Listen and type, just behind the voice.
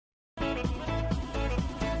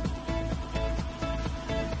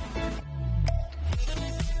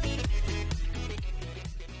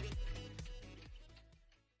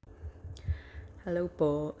Hello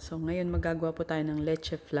po. So ngayon magagawa po tayo ng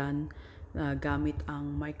leche flan gamit ang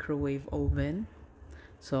microwave oven.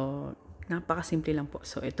 So napakasimple lang po.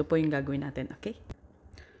 So ito po yung gagawin natin, okay?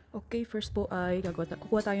 Okay, first po ay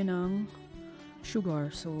kukuha tayo ng sugar.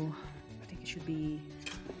 So I think it should be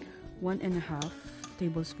 1.5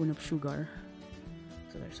 tablespoon of sugar.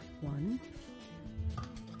 So there's 1,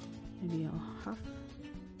 maybe a half.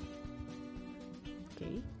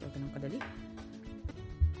 Okay, ganun kadali.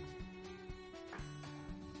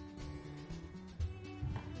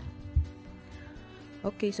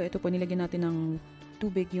 Okay, so ito po nilagyan natin ng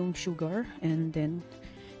tubig yung sugar and then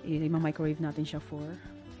i-microwave natin siya for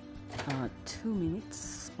 2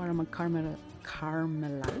 minutes para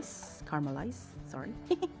caramelize, sorry.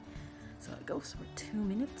 So it goes for 2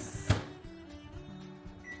 minutes.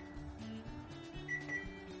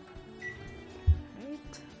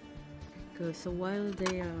 Right. Good. So while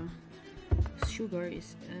the sugar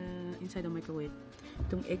is inside the microwave,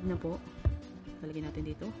 itong egg na po, lalagyan natin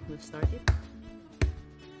dito. We'll start it.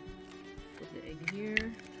 Put the egg here.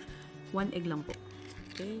 1 egg lang po.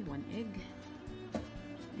 Okay, 1 egg.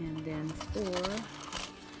 And then 4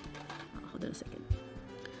 hold on a second.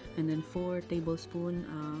 And then 4 tablespoon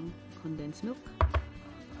condensed milk.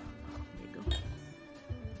 There you go.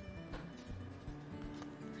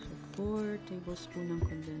 So 4 tablespoon ng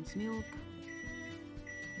condensed milk.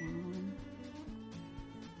 1.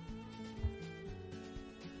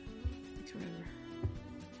 Takes forever.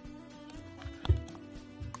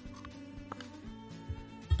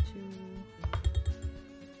 2.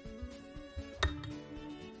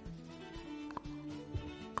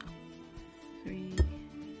 And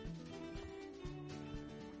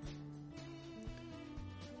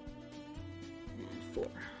 4.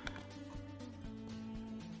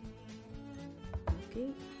 Okay.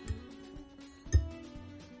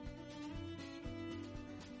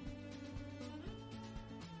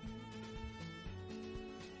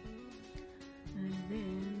 And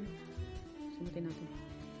then, sumutin natin.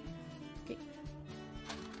 Okay.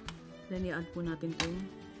 Then, i-add po natin itong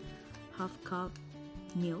half cup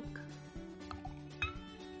milk.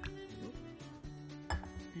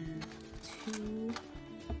 And 2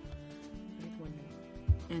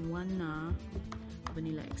 and 1 na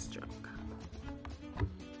vanilla extract.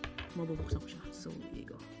 Mabubuksan ko siya. So, there you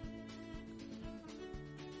go.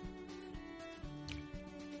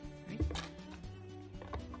 Right.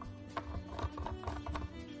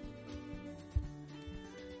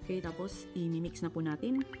 Okay, tapos i-mix na po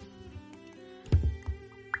natin.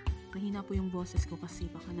 Mahina po yung boses ko kasi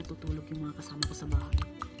baka natutulog yung mga kasama ko sa bahay.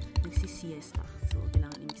 Nagsisiesta. So,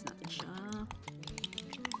 kailangan i-mix natin siya.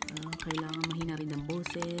 Kailangan mahina rin ng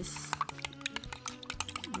boses.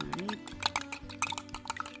 Alright.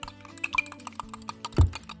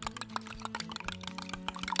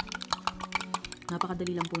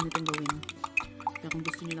 Napakadali lang po nitong gawin. Kaya kung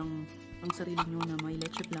gusto nyo lang pang sarili nyo na may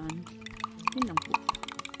leche flan, yun lang po.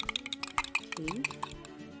 Okay.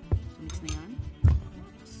 So, mix na yan.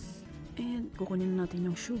 And kukunin natin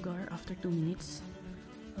yung sugar after 2 minutes.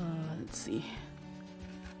 Let's see.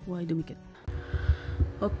 Why do we get?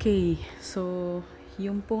 Okay, so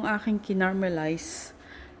yung pong aking kinarmelize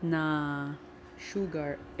na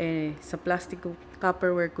sugar, sa plastic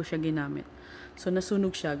Tupperware ko siya ginamit. So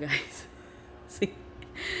nasunog siya, guys. See?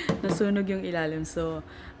 Nasunog yung ilalim. So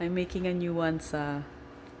I'm making a new one sa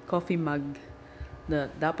coffee mug na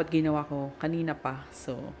dapat ginawa ko kanina pa.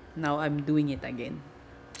 So now I'm doing it again.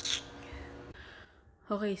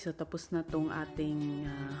 Okay, so tapos na tong ating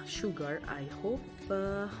sugar. I hope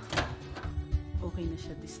okay na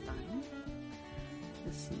siya this time.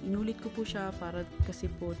 Kasi inulit ko po siya para kasi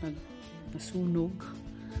po nasunog.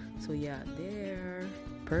 So yeah, there.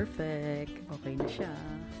 Perfect. Okay na siya.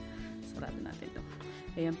 Sarado natin ito.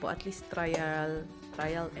 Ayan po, at least trial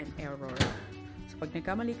and error. So pag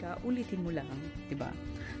nagkamali ka, ulitin mo lang, 'di ba?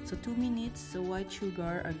 So 2 minutes, so white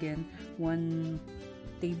sugar again, 1.5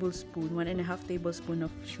 tablespoon of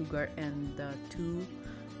sugar and 2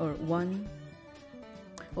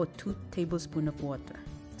 tablespoon of water.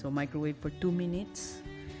 So microwave for 2 minutes.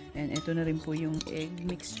 And ito na rin po yung egg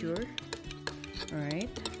mixture.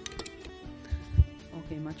 Alright.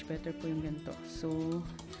 Okay, much better po yung ganito. So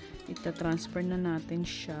ita-transfer na natin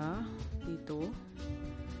siya dito.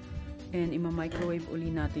 And ima-microwave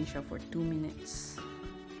uli natin siya for 2 minutes.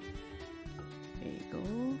 There you go.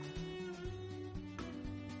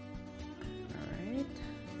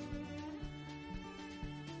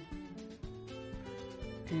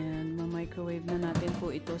 And ma-microwave na natin po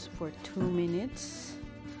ito for 2 minutes.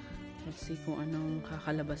 Let's see kung anong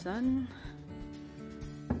kakalabasan.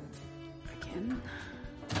 Again.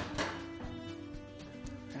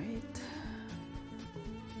 Right.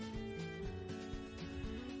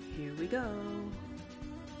 Here we go.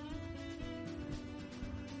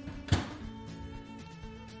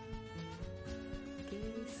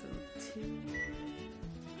 Okay, so 2.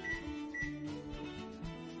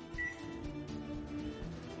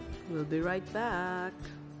 We'll be right back.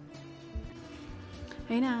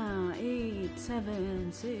 Hey na, 8,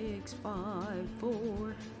 7, 6, 5,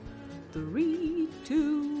 4, 3,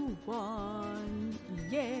 2, 1.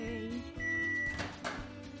 Yay!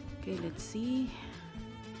 Okay, let's see.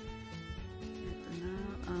 Ito na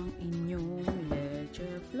ang inyong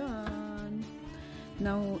Lechen Flan.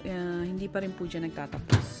 Now, hindi pa rin po dyan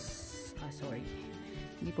nagtatapos. Sorry.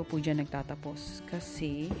 Hindi pa po dyan nagtatapos.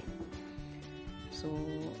 Kasi, so,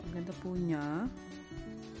 ang ganda po niya.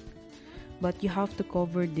 But you have to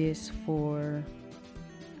cover this for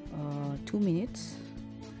 2 minutes.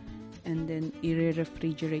 And then,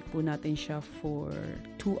 i-refrigerate po natin siya for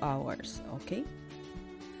 2 hours. Okay?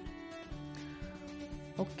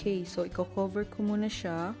 Okay, so i-cover ko muna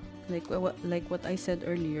siya. Like what I said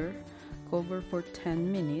earlier. Cover for 10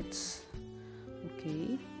 minutes.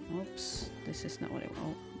 Okay. Oops. This is not what I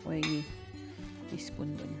want. Why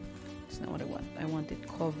spoon dun? It's not what I want. I want it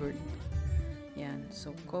covered. Yan.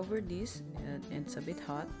 So, cover this. And it's a bit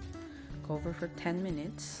hot. Cover for 10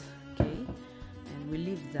 minutes. Okay. And we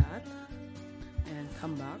leave that. And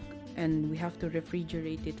come back. And we have to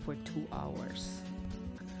refrigerate it for 2 hours.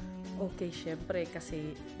 Okay, syempre,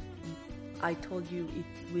 kasi I told you it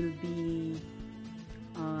will be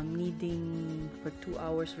needing for 2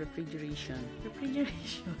 hours refrigeration.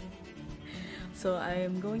 So,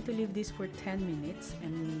 I'm going to leave this for 10 minutes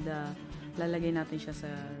and lalagay natin siya sa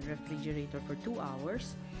refrigerator for 2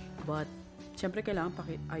 hours. But, syempre, kailangan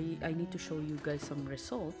I need to show you guys some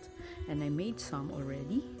result. And I made some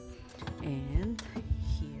already. And,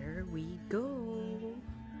 here we go.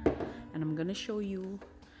 And I'm gonna show you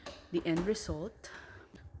the end result.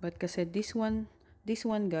 But kasi this one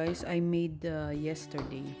guys, I made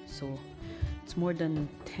yesterday. So, it's more than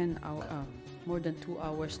 2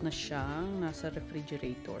 hours na siyang nasa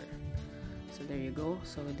refrigerator. So, there you go.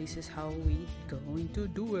 So, this is how we going to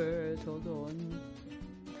do it. Hold on.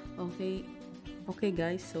 Okay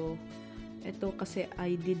guys. So, ito kasi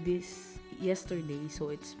I did this yesterday.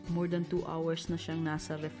 So, it's more than 2 hours na siyang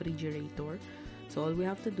nasa refrigerator. So, all we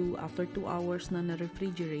have to do, after 2 hours na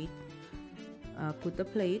na-refrigerate, put the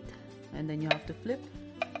plate, and then you have to flip,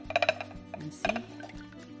 and see,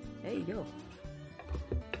 there you go,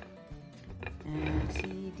 and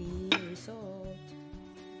see the result.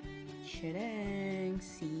 Chadang!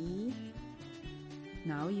 See?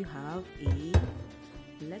 Now you have a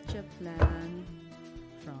Lechen Flan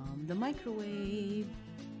from the microwave.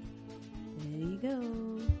 There you go.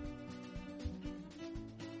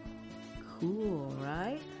 Cool,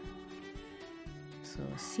 right? So,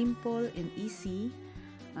 simple and easy,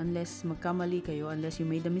 unless magkamali kayo, unless you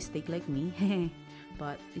made a mistake like me.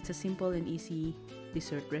 But it's a simple and easy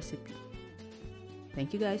dessert recipe.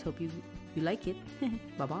 Thank you guys. Hope you like it.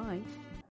 Bye-bye.